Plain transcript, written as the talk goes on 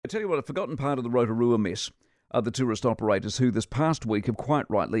tell you what, a forgotten part of the Rotorua mess are the tourist operators who this past week have quite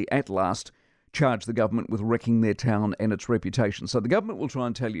rightly, at last, charged the government with wrecking their town and its reputation. So the government will try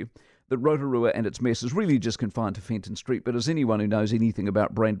and tell you that Rotorua and its mess is really just confined to Fenton Street, but as anyone who knows anything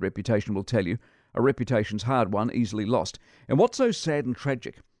about brand reputation will tell you, a reputation's hard won, easily lost. And what's so sad and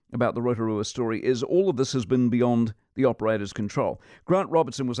tragic about the Rotorua story is all of this has been beyond the operator's control. Grant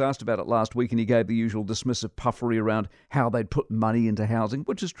Robertson was asked about it last week and he gave the usual dismissive puffery around how they'd put money into housing,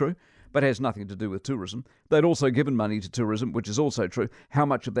 which is true, but has nothing to do with tourism. They'd also given money to tourism, which is also true. How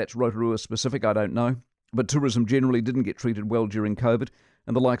much of that's Rotorua specific, I don't know. But tourism generally didn't get treated well during COVID,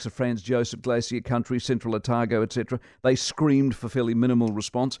 and the likes of Franz Josef, Glacier Country, Central Otago, etc., they screamed for fairly minimal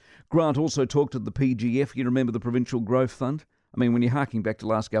response. Grant also talked to the PGF, you remember the Provincial Growth Fund? I mean, when you're harking back to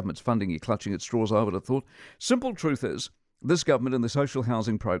last government's funding, you're clutching at straws, I would have thought. Simple truth is, this government and the social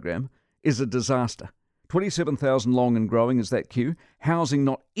housing program is a disaster. 27,000 long and growing is that queue. Housing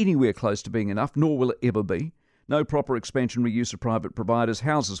not anywhere close to being enough, nor will it ever be. No proper expansionary use of private providers,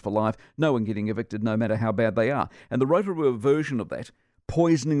 houses for life, no one getting evicted no matter how bad they are. And the Rotorua version of that,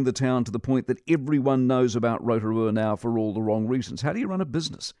 poisoning the town to the point that everyone knows about Rotorua now for all the wrong reasons. How do you run a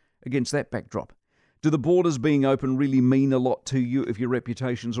business against that backdrop? Do the borders being open really mean a lot to you if your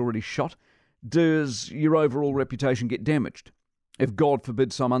reputation's already shot? Does your overall reputation get damaged? If, God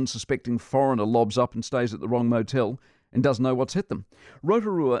forbid, some unsuspecting foreigner lobs up and stays at the wrong motel and doesn't know what's hit them?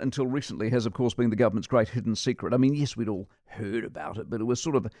 Rotorua, until recently, has, of course, been the government's great hidden secret. I mean, yes, we'd all heard about it, but it was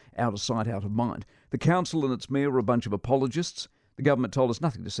sort of out of sight, out of mind. The council and its mayor were a bunch of apologists. The government told us,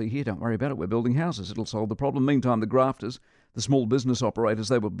 nothing to see here, don't worry about it, we're building houses, it'll solve the problem. Meantime, the grafters, the small business operators,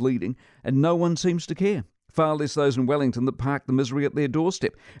 they were bleeding, and no one seems to care. Far less those in Wellington that park the misery at their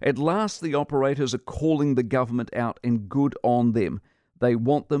doorstep. At last, the operators are calling the government out, and good on them. They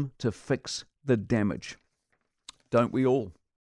want them to fix the damage. Don't we all?